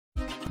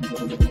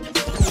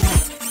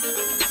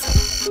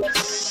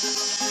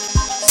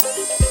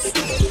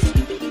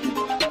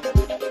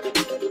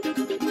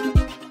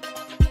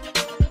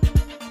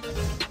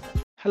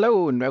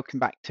Hello and welcome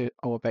back to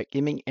All About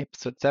Gaming,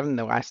 episode 7,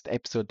 the last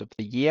episode of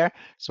the year.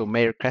 So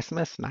Merry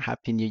Christmas and a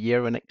Happy New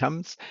Year when it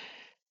comes.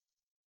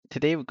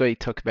 Today we're going to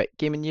talk about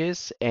gaming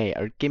news,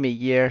 our gaming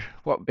year,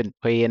 what we've been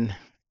playing.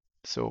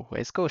 So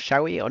let's go,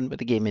 shall we? On with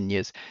the gaming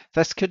news.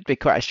 This could be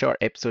quite a short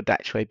episode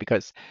actually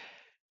because,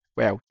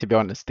 well, to be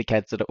honest, the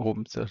kids are at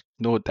home, so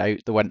no doubt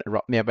they want to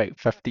interrupt me about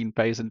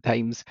 15,000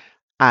 times.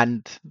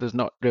 And there's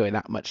not really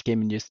that much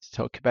gaming news to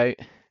talk about,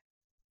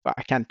 but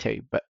I can tell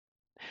you, but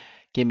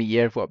gaming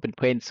year, what I've been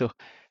playing. So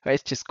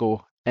let's just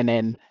go and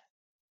then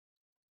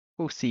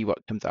we'll see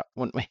what comes up,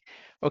 won't we?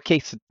 Okay,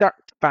 so Dirt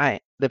 5,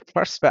 the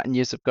first bit of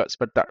news I've got is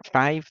for Dirt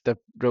 5. They've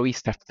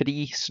released a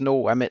free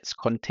Snow Limits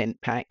content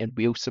pack and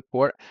wheel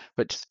support,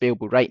 which is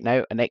available right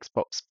now on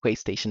Xbox,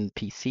 PlayStation,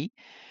 PC.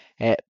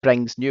 It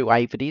brings new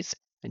liveries,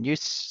 a new,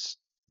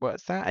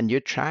 what's that? A new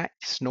track,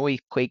 snowy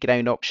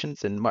playground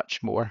options, and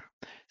much more.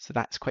 So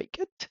that's quite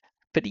good.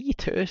 Free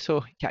too, so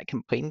you can't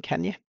complain,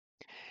 can you?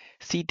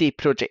 CD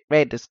Projekt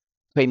Red has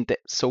claimed it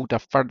sold a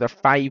further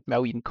 5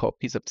 million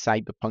copies of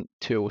Cyberpunk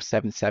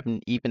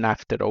 2077 even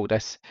after all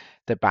this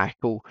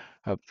debacle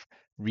of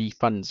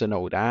refunds and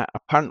all that.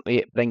 Apparently,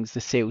 it brings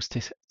the sales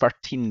to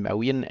 13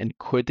 million,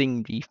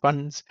 including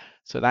refunds.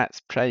 So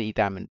that's pretty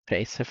damn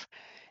impressive.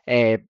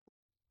 Uh,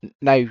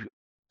 Now,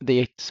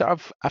 they sort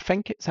of, I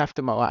think it's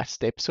after my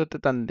last episode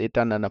they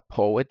done an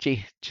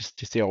apology just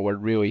to say, oh, we're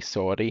really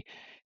sorry.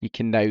 You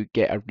can now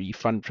get a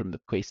refund from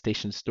the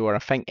PlayStation Store. I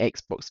think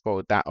Xbox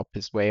followed that up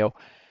as well.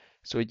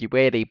 So you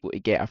were able to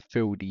get a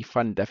full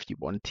refund if you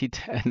wanted.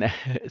 And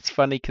it's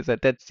funny because I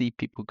did see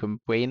people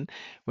complain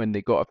when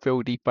they got a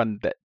full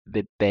refund that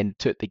they then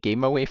took the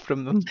game away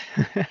from them.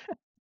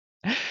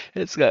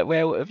 It's like,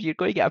 well, if you're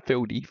going to get a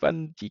full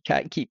refund, you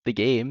can't keep the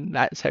game.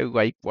 That's how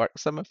life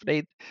works, I'm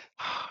afraid.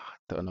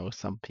 Don't know,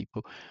 some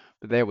people.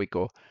 But there we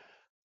go.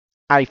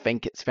 I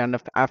think it's fair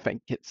enough. I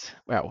think it's,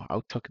 well,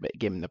 I'll talk about the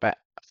game in a bit.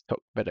 I've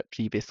talked about it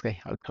previously.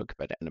 I'll talk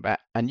about it in a bit.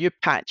 A new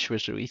patch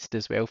was released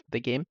as well for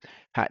the game,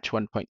 patch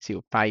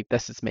 1.05.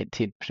 This is meant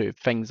to improve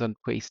things on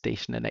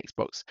PlayStation and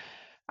Xbox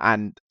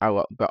and a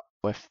little bit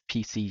with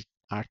PC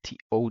RT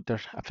older.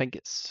 I think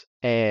it's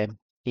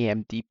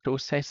AMD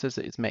processors.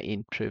 It's meant to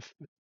improve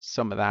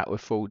some of that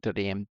with older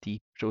AMD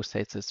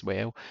processors as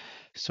well.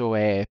 So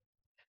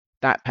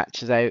that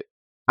patch is out.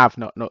 I've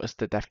not noticed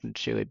the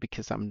difference really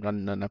because I'm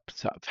running on a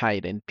sort of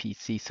higher end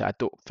PC, so I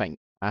don't think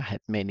I had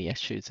many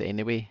issues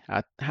anyway.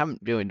 I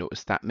haven't really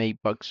noticed that many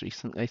bugs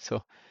recently,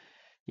 so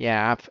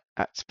yeah,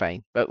 that's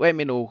fine. But let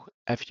me know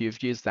if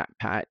you've used that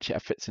patch,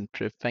 if it's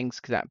improved things,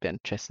 because that'd be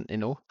interesting to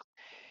know.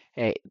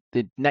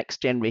 The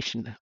next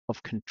generation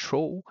of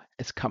Control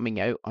is coming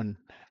out on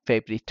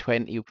February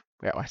 20.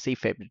 Well, I say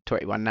February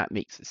 21, that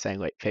makes it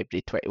sound like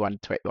February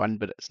 21,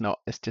 but it's not.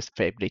 It's just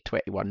February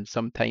 21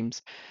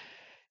 sometimes.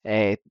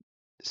 Uh,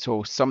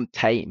 so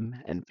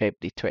sometime in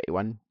February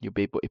 21, you'll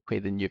be able to play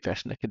the new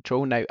version of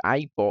Control. Now,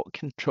 I bought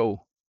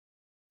Control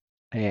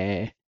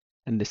uh,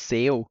 in the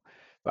sale,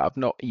 but I've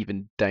not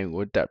even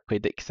downloaded it or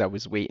played it because I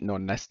was waiting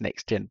on this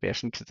next gen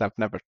version because I've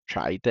never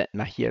tried it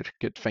and I hear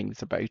good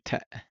things about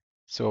it.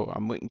 So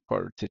I'm looking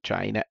forward to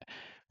trying it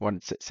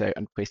once it's out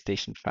on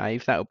PlayStation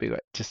 5. That'll be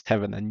like just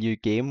having a new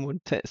game,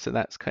 won't it? So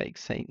that's quite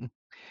exciting.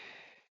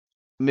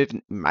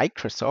 Moving to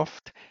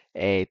Microsoft,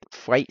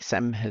 Flight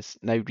Sim has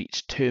now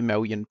reached 2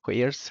 million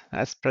players.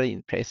 That's pretty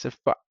impressive,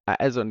 but it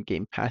is on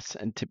Game Pass,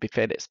 and to be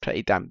fair, it's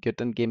pretty damn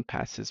good on Game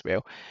Pass as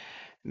well.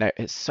 Now,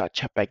 it's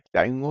such a big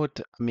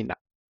download. I mean,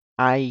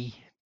 I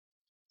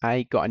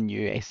I got a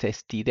new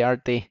SSD the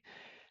other day,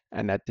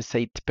 and I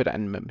decided to put it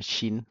in my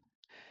machine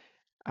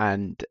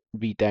and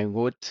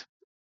re-download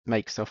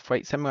Microsoft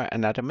Flight Simulator,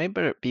 and I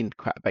remember it being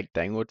quite a big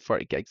download,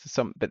 40 gigs or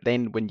something, but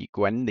then when you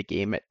go in the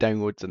game, it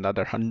downloads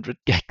another 100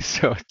 gigs,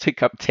 so it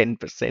took up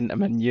 10% of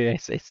my new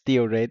SSD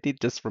already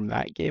just from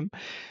that game,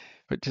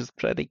 which is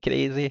pretty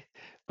crazy.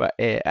 But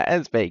it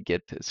is very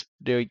good. It's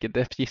really good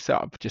if you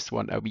sort of just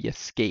want a wee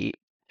escape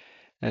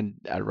and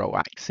a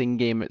relaxing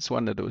game. It's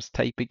one of those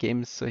type of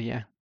games, so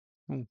yeah.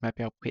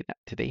 Maybe I'll play that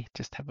today.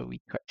 Just have a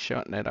wee quick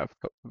shot now that I've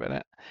talked about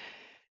it.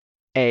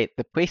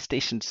 The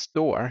PlayStation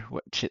Store,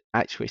 which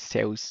actually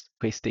sells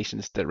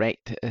PlayStations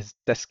direct, has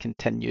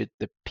discontinued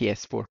the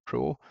PS4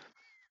 Pro.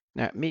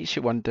 Now, it makes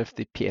you wonder if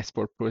the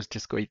PS4 Pro is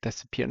just going to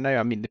disappear now.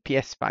 I mean, the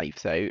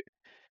PS5's out,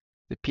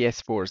 the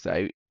PS4's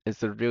out. Is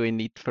there really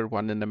need for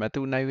one in the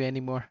middle now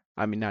anymore?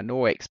 I mean, I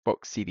know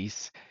Xbox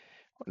Series,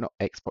 not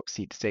Xbox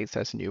Series X,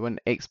 that's a new one,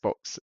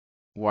 Xbox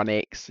One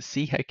X.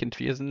 See how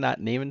confusing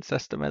that naming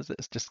system is?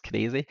 It's just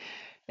crazy.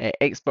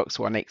 Xbox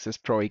One X is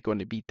probably going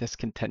to be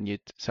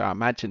discontinued, so I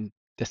imagine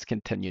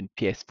discontinuing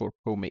PS4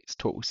 Pro makes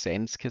total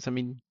sense because I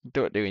mean, you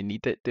don't really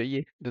need it, do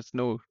you? There's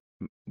no,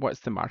 what's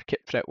the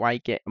market for it? Why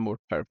get a more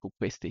powerful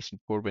PlayStation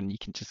 4 when you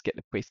can just get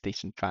the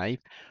PlayStation 5?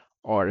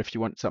 Or if you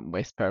want something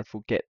less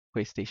powerful, get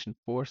PlayStation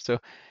 4. So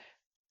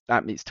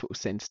that makes total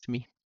sense to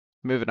me.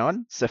 Moving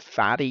on,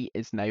 Safari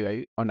is now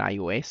out on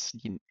iOS.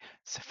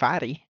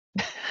 Safari?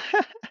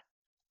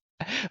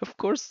 Of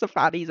course,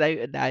 Safari's out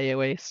on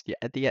iOS, you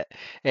idiot.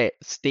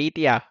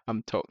 Stadia,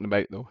 I'm talking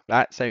about though.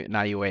 That's out on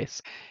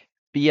iOS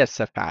via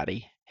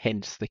Safari,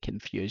 hence the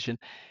confusion.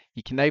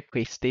 You can now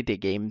play Stadia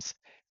games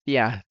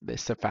via the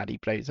Safari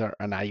browser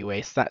on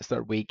iOS. That's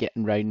their way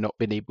getting around not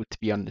being able to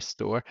be on the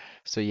store.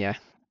 So yeah,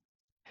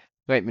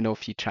 let me know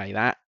if you try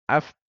that.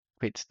 I've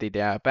played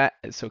Stadia a bit.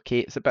 It's okay.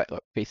 It's a bit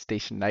like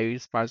PlayStation Now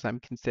as far as I'm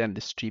concerned.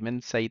 The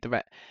streaming side of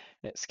it,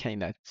 it's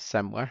kind of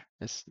similar.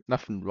 There's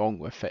nothing wrong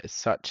with it as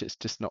such. It's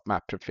just not my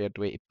preferred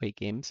way to play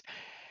games.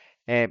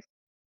 Uh,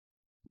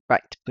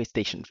 Back to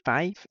PlayStation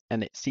 5,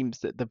 and it seems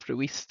that they've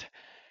released,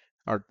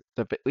 or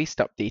they've at least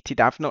updated.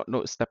 I've not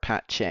noticed a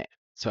patch yet,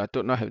 so I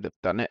don't know how they've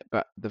done it,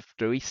 but they've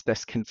released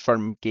this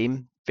confirmed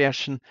game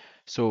version.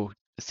 So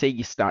say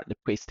you start the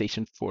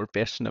PlayStation 4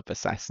 version of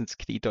Assassin's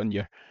Creed on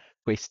your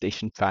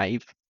PlayStation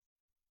 5,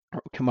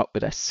 it'll come up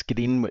with a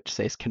screen which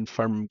says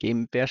confirm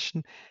game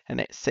version,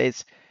 and it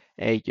says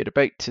you're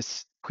about to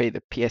play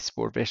the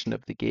PS4 version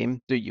of the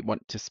game. Do you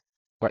want to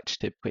switch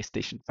to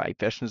PlayStation 5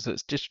 version? So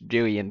it's just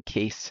really in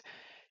case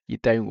you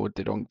download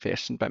the wrong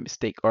version by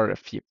mistake, or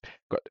if you've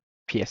got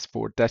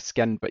PS4 disc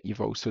in, but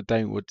you've also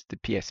downloaded the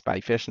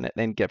PS5 version, it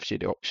then gives you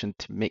the option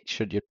to make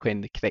sure you're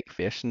playing the correct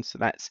version. So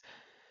that's,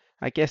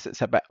 I guess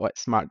it's a bit like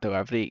smart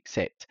delivery,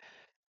 except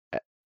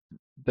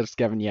there's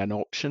giving you an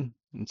option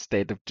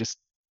instead of just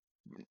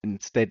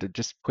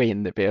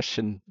playing the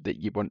version that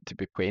you want to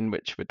be playing,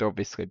 which would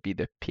obviously be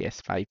the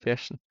PS5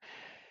 version.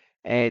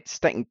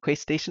 Sticking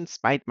PlayStation,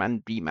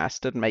 Spider-Man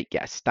Remastered might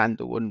get a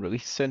standalone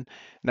release soon.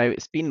 Now,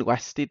 it's been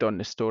listed on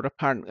the store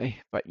apparently,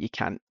 but you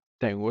can't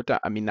download it.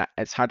 I mean,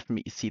 it's hard for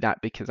me to see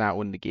that because I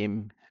own the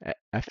game.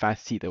 If I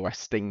see the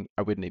listing,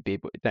 I wouldn't be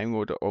able to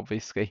download it,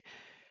 obviously,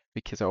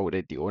 because I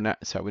already own it,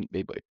 so I wouldn't be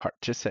able to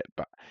purchase it.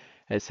 But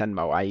it's in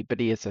my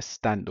library as a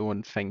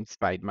standalone thing,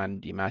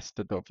 Spider-Man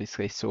Remastered,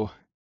 obviously. So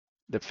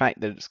the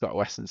fact that it's got a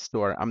listen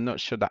store, I'm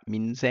not sure that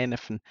means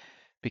anything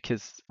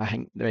because I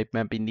think they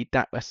maybe need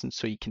that listen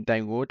so you can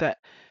download it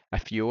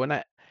if you own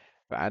it.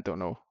 But I don't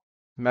know.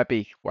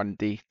 Maybe one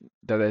day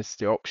there is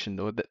the option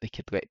though that they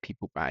could let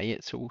people buy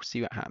it, so we'll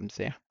see what happens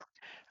there.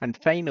 And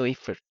finally,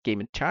 for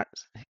gaming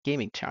charts,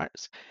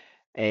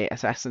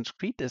 Assassin's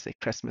Creed is a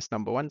Christmas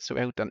 #1, so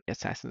well done to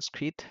Assassin's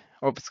Creed.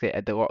 Obviously, it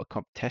had a lot of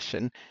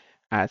competition,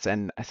 as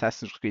in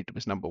Assassin's Creed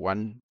was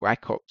 #1,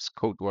 Black Ops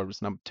Cold War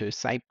was #2,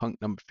 Cyberpunk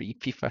 #3,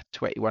 FIFA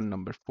 21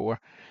 #4,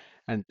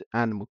 and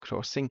Animal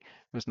Crossing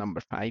was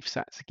 #5. So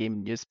that's the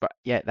game news. But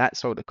yeah,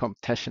 that's all the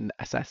competition that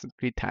Assassin's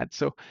Creed had.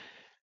 So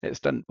it's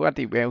done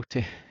bloody well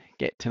to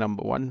get to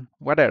 #1.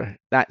 Whether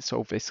that's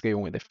obviously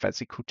only the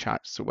physical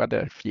charts, so whether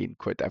if you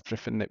include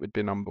everything it would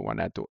be #1,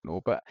 I don't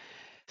know. But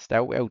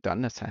still well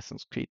done,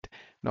 Assassin's Creed.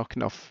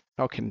 Knocking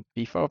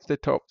FIFA off the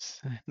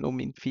tops, no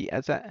mean feat,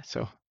 is it?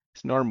 So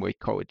it's normally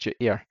Call of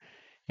Duty or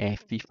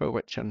FIFA,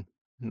 which are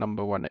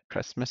 #1 at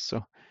Christmas.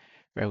 So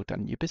well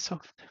done,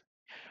 Ubisoft.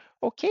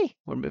 Okay,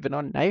 we're moving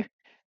on now.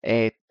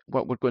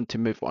 What we're going to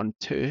move on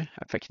to,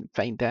 if I can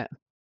find it,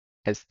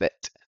 is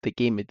that the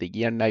game of the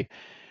year. Now,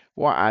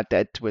 what I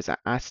did was I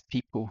asked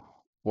people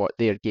what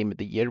their game of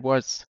the year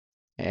was.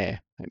 Let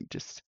me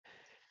just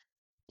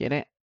get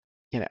it,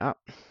 get it up.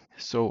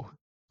 So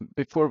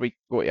before we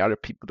go to other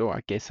people, though,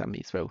 I guess I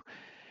may as well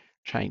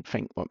try and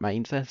think what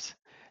mine is.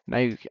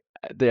 Now,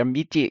 the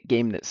immediate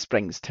game that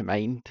springs to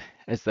mind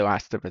is The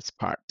Last of Us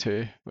Part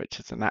 2, which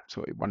is an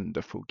absolutely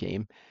wonderful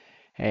game.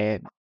 Uh,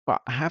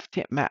 but I have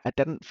to admit, I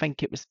didn't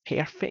think it was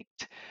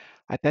perfect.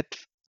 I did,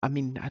 I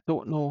mean, I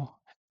don't know.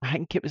 I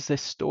think it was the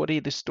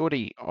story.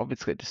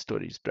 Obviously, the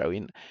story is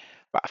brilliant,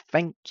 but I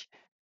think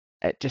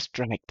it just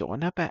dragged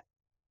on a bit.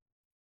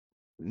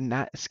 And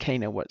that's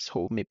kind of what's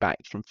holding me back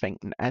from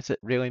thinking, is it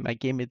really my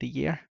game of the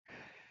year?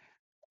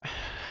 I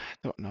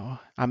don't know.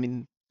 I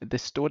mean, the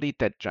story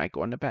did drag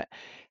on a bit.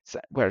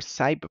 Whereas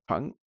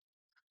Cyberpunk,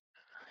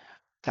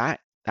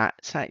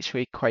 that's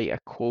actually quite a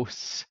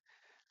close.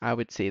 I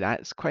would say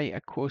that's quite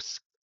a close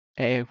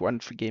one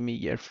for Game of the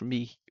Year for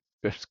me,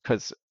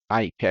 because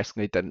I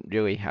personally didn't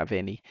really have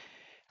any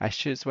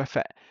issues with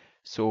it.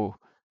 So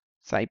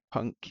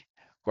Cyberpunk,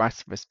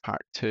 Last of Us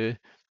Part 2.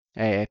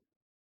 Uh,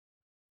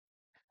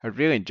 I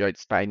really enjoyed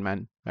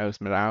Spider-Man Miles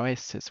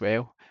Morales as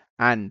well,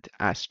 and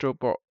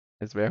Astrobot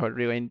as well. I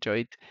really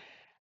enjoyed.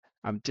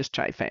 I'm just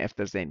trying to think if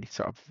there's any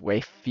sort of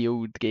left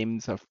field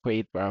games I've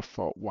played where I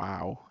thought,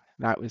 wow,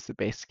 that was the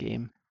best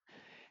game.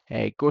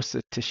 Ghost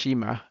of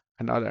Tsushima,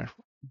 another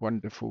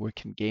wonderful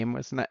looking game,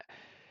 wasn't it?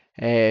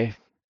 Uh,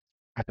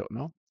 I don't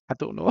know. I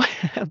don't know.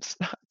 I'm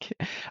stuck.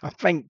 I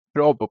think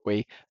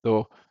probably,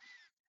 though,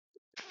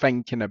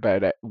 thinking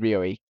about it,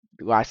 really,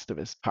 Last of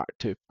Us Part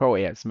 2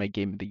 probably is my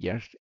game of the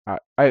year.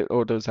 Out of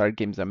all those other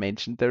games I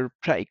mentioned, they're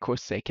pretty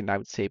close second, I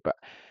would say, but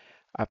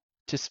I'm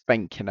just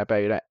thinking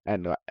about it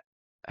and like,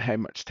 how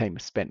much time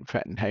I spent with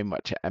it and how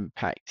much it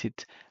impacted,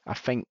 I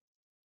think,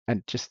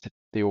 and just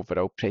the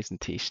overall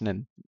presentation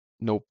and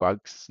no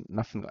bugs,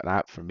 nothing like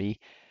that for me.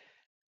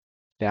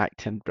 The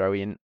acting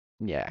brilliant.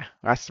 Yeah,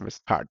 Last of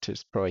Us Part 2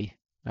 is probably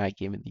my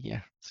game of the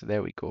year. So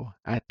there we go.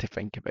 I had to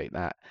think about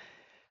that.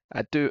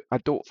 I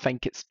don't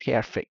think it's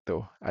perfect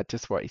though. I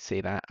just want to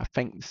say that. I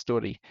think the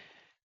story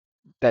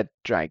did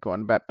drag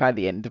on, but by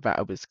the end of it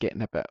I was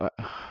getting a bit like,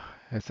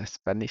 is this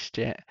finished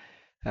yet?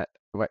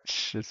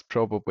 Which is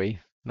probably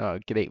not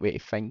a great way to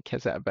think,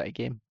 is it, about a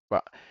game?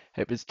 But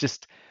it was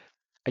just,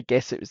 I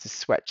guess it was the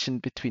switching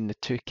between the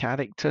two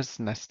characters,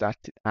 and I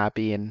started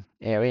Abby and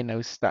Ellie, and I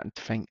was starting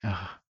to think,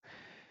 oh,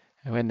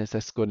 when is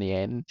this going to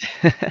end?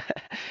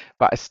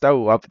 But I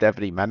still loved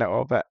every minute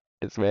of it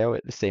as well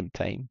at the same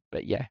time.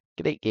 But yeah,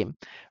 great game.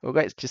 Well,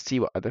 let's just see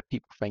what other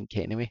people think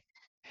anyway.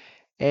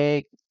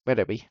 Where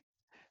are we?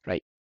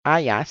 Right.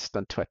 I asked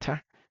on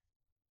Twitter,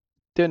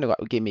 doing a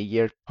little Game of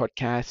Year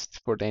podcast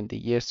for the end of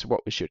the year. So,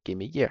 what was your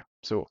Game of Year?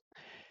 So,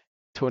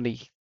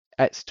 Tony,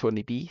 it's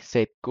Tony B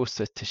said Ghost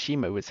of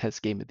Tsushima was his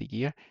game of the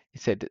year. He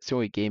said it's the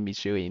only game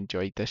he's really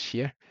enjoyed this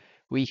year.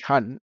 We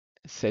Hunt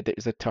said it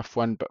was a tough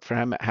one, but for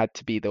him it had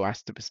to be The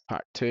Last of Us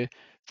Part 2,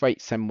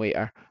 Flight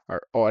Simulator,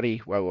 or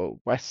Ori Will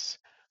O Wisp,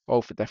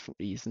 all for different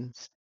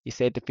reasons. He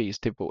said if he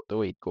used to vote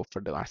though, he'd go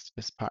for The Last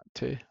of Us Part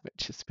 2,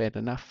 which is fair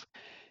enough.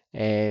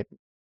 Uh,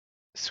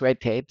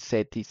 Swedhead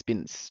said he's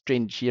been a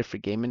strange year for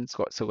gaming. He's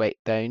got some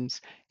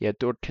letdowns. He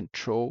adored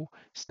Control,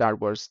 Star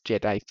Wars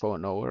Jedi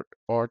Fallen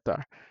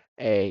Order.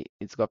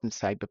 He's loving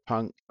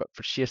Cyberpunk, but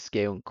for sheer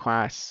scale and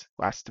class,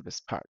 Last of Us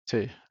Part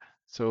 2.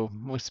 So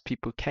most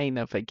people kind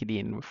of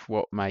agreeing with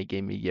what my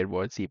game of the year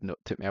was, even though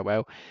it took me a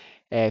while.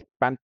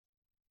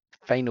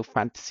 Final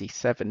Fantasy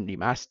VII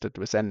Remastered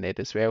was in there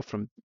as well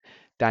from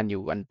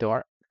Daniel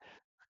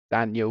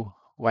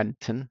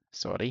Winton,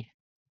 sorry,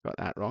 got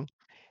that wrong.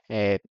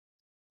 Uh,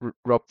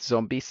 Rob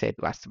Zombie said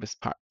Last of Us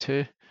Part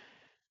 2.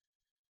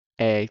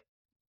 Uh,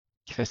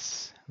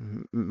 Chris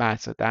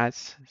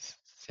Mazadaz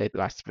said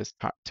Last of Us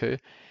Part 2.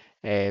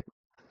 Uh,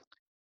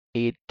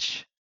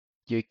 Age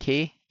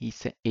UK, he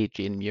said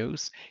Adrian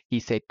Muse, he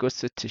said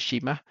Ghost of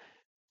Tsushima.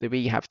 The way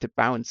you have to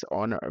balance the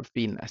honour of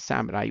being a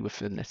samurai with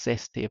the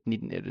necessity of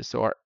needing to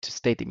resort to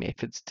steady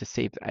methods to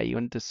save the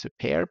island is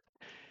superb.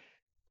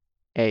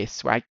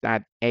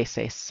 Swagdad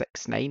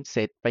SS69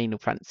 said Final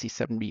Fantasy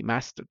VII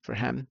Remastered for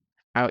him.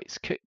 Alex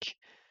Cook,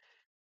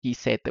 he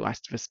said The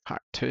Last of Us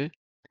Part 2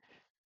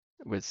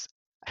 was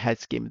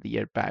his game of the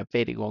year by a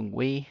very long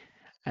way.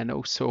 And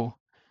also,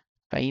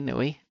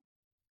 finally,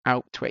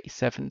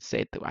 Alp27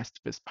 said The Last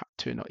of Us Part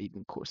 2 not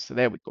even close. So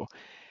there we go.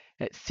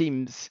 It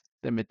seems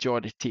the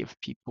majority of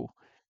people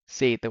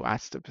say The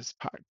Last of Us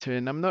Part 2,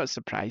 and I'm not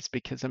surprised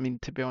because, I mean,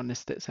 to be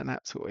honest, it's an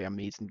absolutely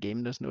amazing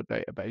game. There's no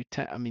doubt about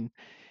it. I mean,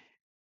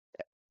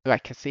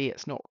 like I say,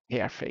 it's not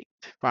perfect,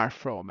 far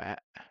from it,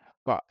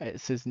 but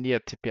it's as near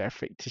to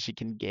perfect as you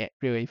can get,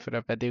 really, for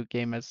a video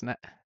game, isn't it?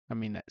 I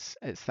mean,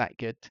 it's that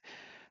good.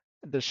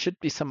 There should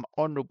be some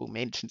honourable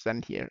mentions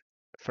in here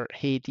for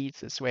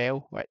Hades as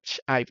well, which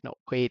I've not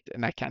played,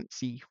 and I can't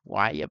see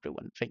why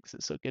everyone thinks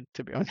it's so good,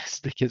 to be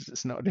honest, because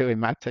it's not really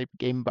my type of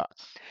game. But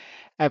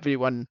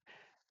everyone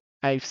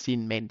I've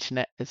seen mention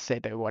it has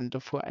said how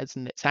wonderful it is,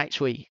 and it's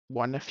actually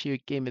won a few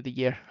Game of the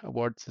Year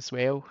awards as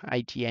well.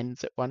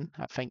 IGN's it won.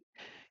 I think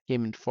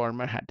Game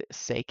Informer had it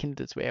second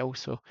as well.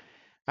 So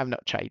I've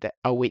not tried it.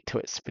 I'll wait till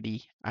it's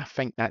free. I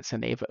think that's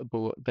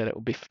inevitable that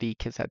it'll be free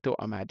because I don't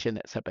imagine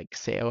it's a big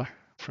seller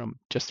from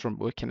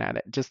looking at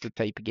it. Just the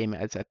type of game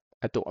it is,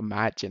 I don't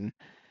imagine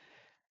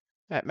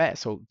it might have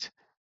sold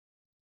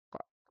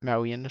what, a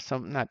million or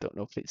something. I don't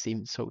know if it's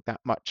even sold that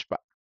much, but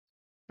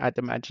I'd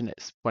imagine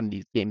it's one of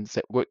these games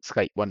that looks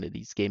like one of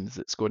these games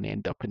that's going to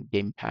end up in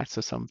Game Pass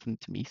or something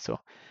to me. So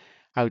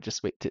I'll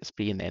just wait till it's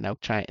free and then I'll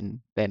try it and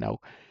then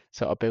I'll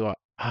sort of be like,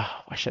 oh,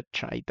 I wish I'd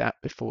tried that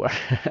before.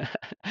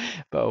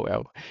 But oh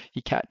well,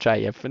 you can't try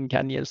everything,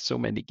 can you? There's so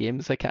many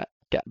games, I can't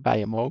get by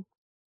them all.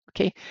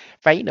 Okay,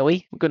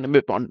 finally, we're going to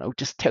move on. I'll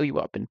just tell you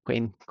what I've been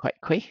playing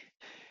quickly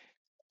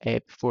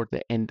before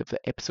the end of the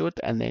episode,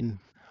 and then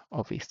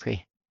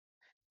obviously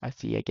I'll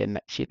see you again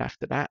next year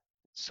after that.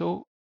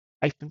 So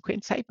I've been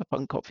playing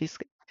Cyberpunk,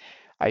 obviously.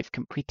 I've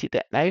completed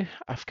it now.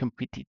 I've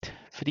completed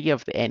 3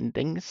 of the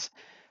endings.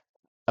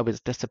 I was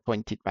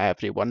disappointed by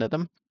every one of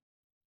them.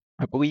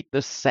 I believe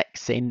there's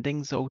 6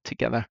 endings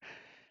altogether.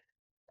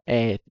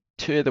 2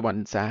 of the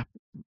ones I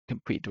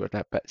completed were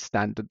a bit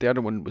standard. The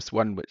other one was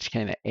one which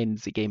kind of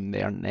ends the game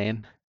there and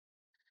then.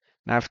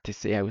 And I have to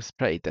say I was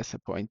pretty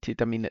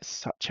disappointed. I mean, it's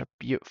such a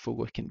beautiful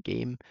looking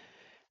game.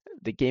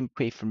 The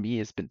gameplay for me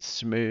has been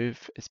smooth.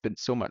 It's been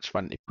so much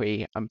fun to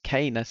play. I'm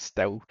kind of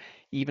still,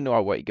 even though I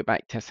want to go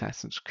back to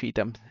Assassin's Creed,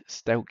 I'm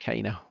still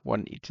kind of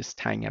want to just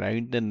hang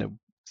around in the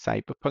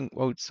Cyberpunk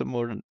world some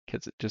more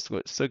because it just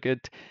looks so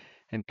good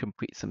and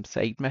complete some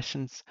side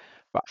missions.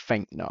 But I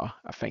think no,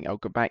 I think I'll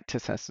go back to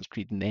Assassin's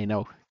Creed and then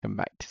I'll come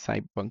back to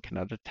Cyberpunk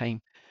another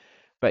time.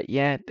 But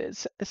yeah,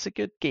 it's a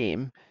good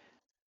game.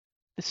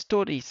 The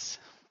story's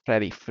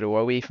very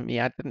throwaway for me.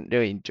 I didn't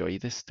really enjoy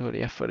the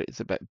story. I thought it was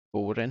a bit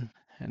boring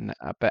and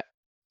a bit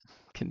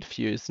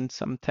confusing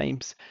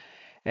sometimes.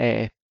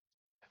 Uh,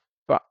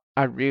 but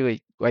I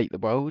really like the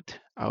world.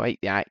 I like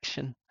the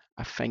action.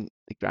 I think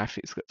the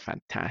graphics look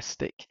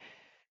fantastic.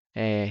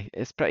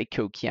 It's pretty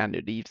cool.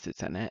 Keanu Reeves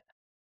is in it,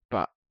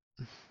 but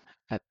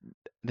uh,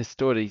 the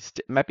stories,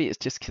 maybe it's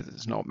just because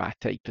it's not my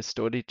type of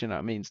story. Do you know what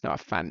I mean? It's not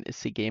a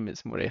fantasy game.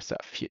 It's more a sort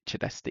of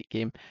futuristic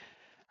game.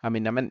 I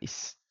mean, I'm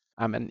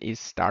into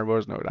Star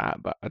Wars and all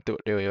that, but I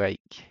don't really like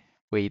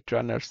Blade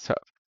Runner sort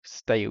of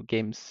style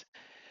games.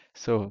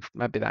 So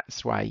maybe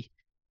that's why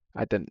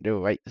I didn't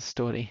really like the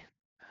story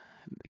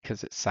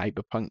because it's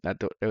cyberpunk. I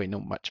don't really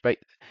know much about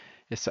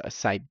the sort of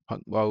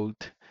cyberpunk world.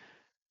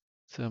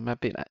 So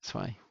maybe that's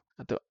why.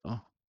 I don't know.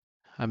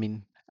 I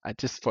mean, I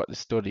just thought the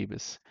story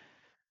was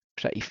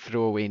pretty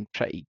throwaway and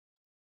pretty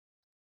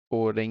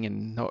boring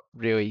and not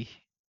really,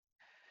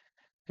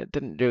 it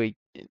didn't really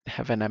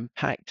have an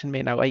impact on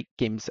me. And I like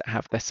games that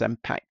have this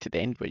impact at the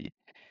end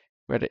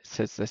where it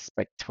says this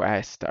big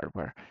twist or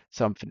where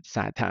something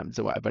sad happens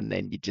or whatever, and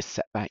then you just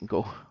sit back and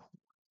go,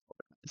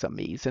 it's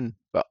amazing.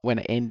 But when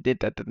it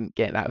ended, I didn't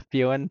get that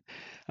feeling.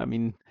 I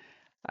mean,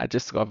 I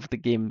just love the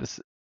games.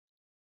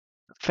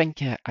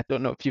 I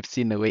don't know if you've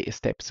seen the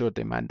latest episode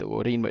of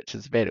Mandalorian, which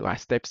is the very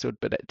last episode,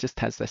 but it just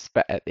has this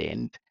bit at the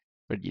end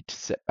where you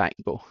just sit back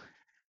and go,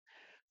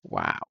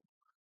 wow,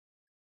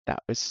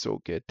 that was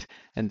so good.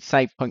 And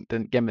Cyberpunk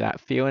didn't give me that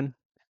feeling,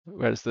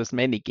 whereas there's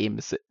many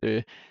games that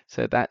do.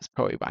 So that's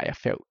probably why I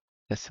felt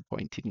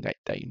disappointed and let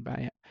down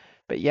by it.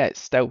 But yeah,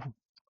 it's still a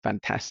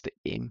fantastic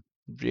game.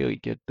 Really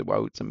good. The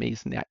world's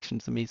amazing, the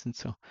action's amazing.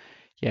 So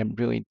yeah, I'm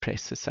really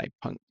impressed with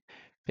Cyberpunk.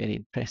 Very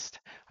impressed.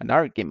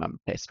 Another game I'm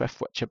impressed with,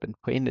 which I've been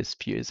playing, is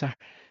Fuser.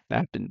 Now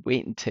I've been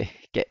waiting to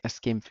get this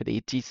game for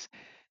ages.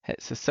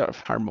 It's a sort of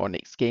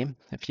harmonics game,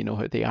 if you know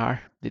who they are.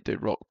 They do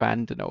Rock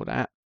Band and all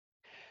that,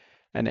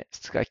 and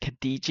it's like a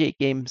DJ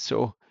game,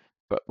 so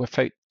but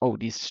without all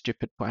these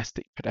stupid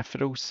plastic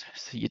peripherals.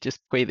 So you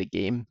just play the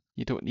game.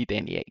 You don't need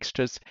any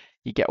extras.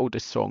 You get all the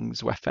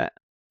songs with it.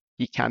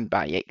 You can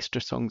buy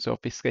extra songs,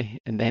 obviously,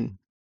 and then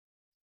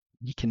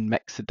you can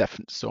mix the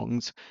different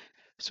songs.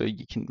 So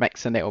you can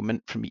mix an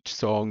element from each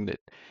song, that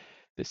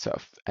the sort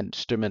of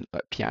instrument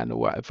like piano,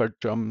 whatever,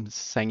 drums,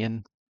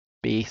 singing,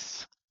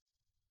 bass.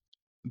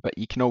 But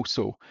you can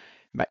also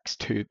mix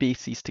two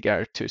basses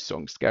together, two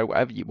songs together,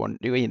 whatever you want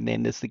really. And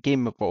then as the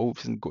game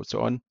evolves and goes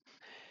on,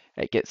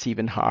 it gets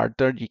even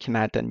harder. You can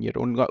add in your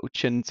own little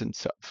tunes and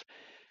sort of,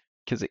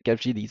 because it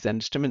gives you these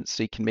instruments,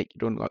 so you can make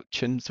your own little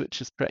tunes,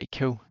 which is pretty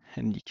cool.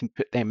 And you can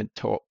put them on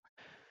top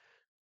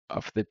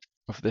of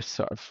the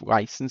sort of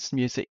licensed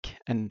music.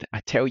 And I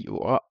tell you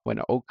what, when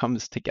it all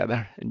comes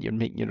together and you're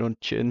making your own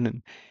tune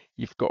and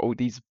you've got all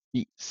these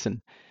beats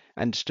and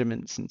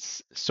instruments and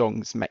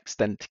songs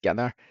mixed in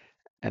together,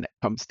 and it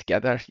comes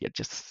together, you're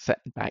just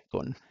sitting back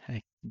going,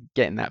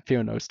 getting that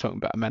feeling I was talking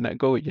about a minute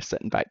ago. You're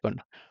sitting back going,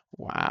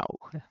 wow,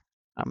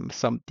 I'm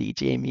some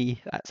DJ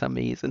me. That's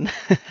amazing.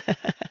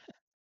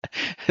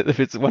 There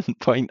was one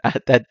point I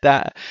did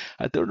that.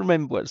 I don't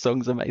remember what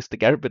songs I mixed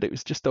together, but it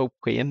was just all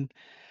playing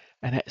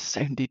and it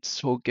sounded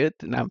so good.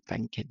 And I'm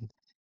thinking,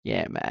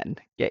 yeah, man,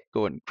 get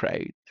going,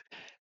 crowd.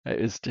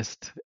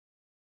 It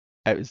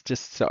it was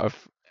just sort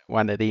of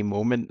one of the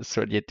moments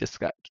where you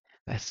just like,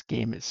 this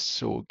game is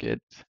so good.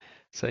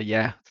 So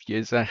yeah,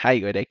 Fuse, I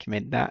highly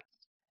recommend that.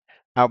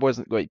 I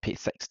wasn't going to pay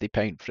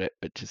 £60 for it,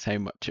 which is how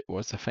much it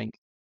was, I think.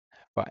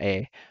 But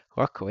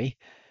luckily,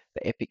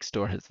 the Epic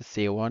Store has a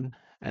sale on,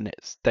 and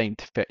it's down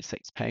to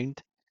 £36.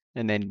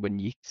 And then when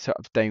you sort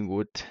of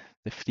download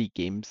the free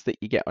games that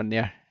you get on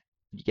there,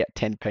 you get a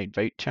 £10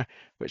 voucher,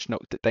 which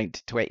knocked it down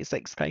to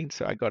 £26.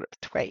 So I got it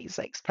for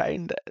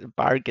 £26,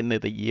 bargain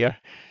of the year.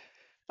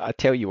 I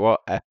tell you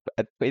what, if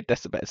I'd played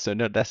this a bit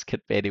sooner, this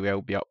could very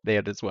well be up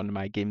there as one of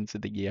my games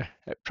of the year.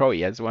 It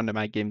probably is one of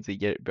my games of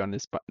the year, to be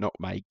honest, but not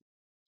my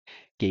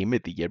game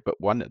of the year, but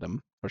one of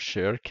them for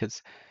sure,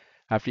 because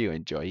I've really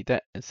enjoyed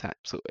it. It's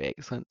absolutely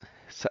excellent.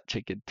 Such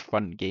a good,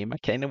 fun game. I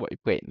kind of want to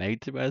play it now,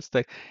 to be honest.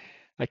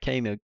 I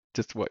kind of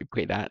just want to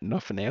play that and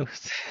nothing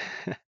else.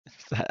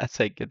 That's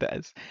how good it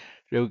is.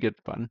 Real good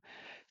fun.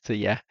 So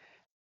yeah,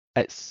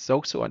 it's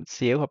also on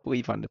sale, I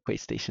believe, on the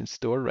PlayStation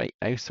Store right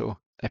now. So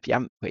if you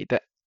haven't played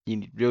it,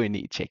 really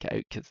need to check it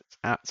out because it's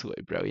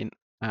absolutely brilliant.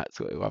 I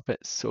absolutely love it.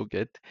 It's so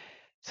good.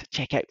 So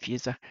check out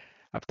Fuser.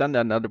 I've done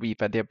another wee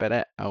video about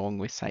it along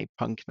with Cyberpunk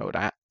and all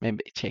that.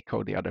 Remember to check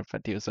all the other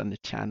videos on the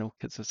channel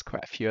because there's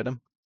quite a few of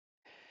them.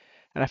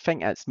 And I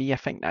think that's me. I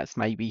think that's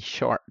my wee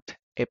short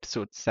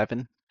episode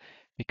 7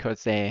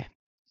 because there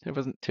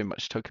wasn't too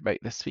much to talk about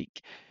this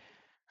week.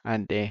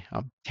 And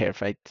I'm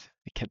terrified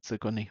the kids are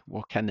going to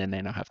walk in and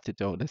then I'll have to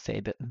do all this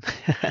editing.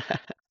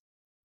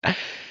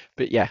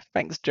 But yeah,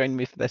 thanks for joining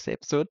me for this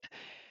episode.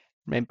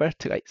 Remember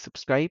to like,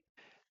 subscribe,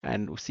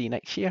 and we'll see you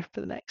next year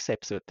for the next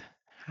episode.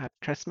 Happy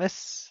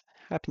Christmas,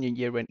 Happy New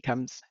Year when it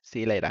comes.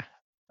 See you later.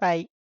 Bye.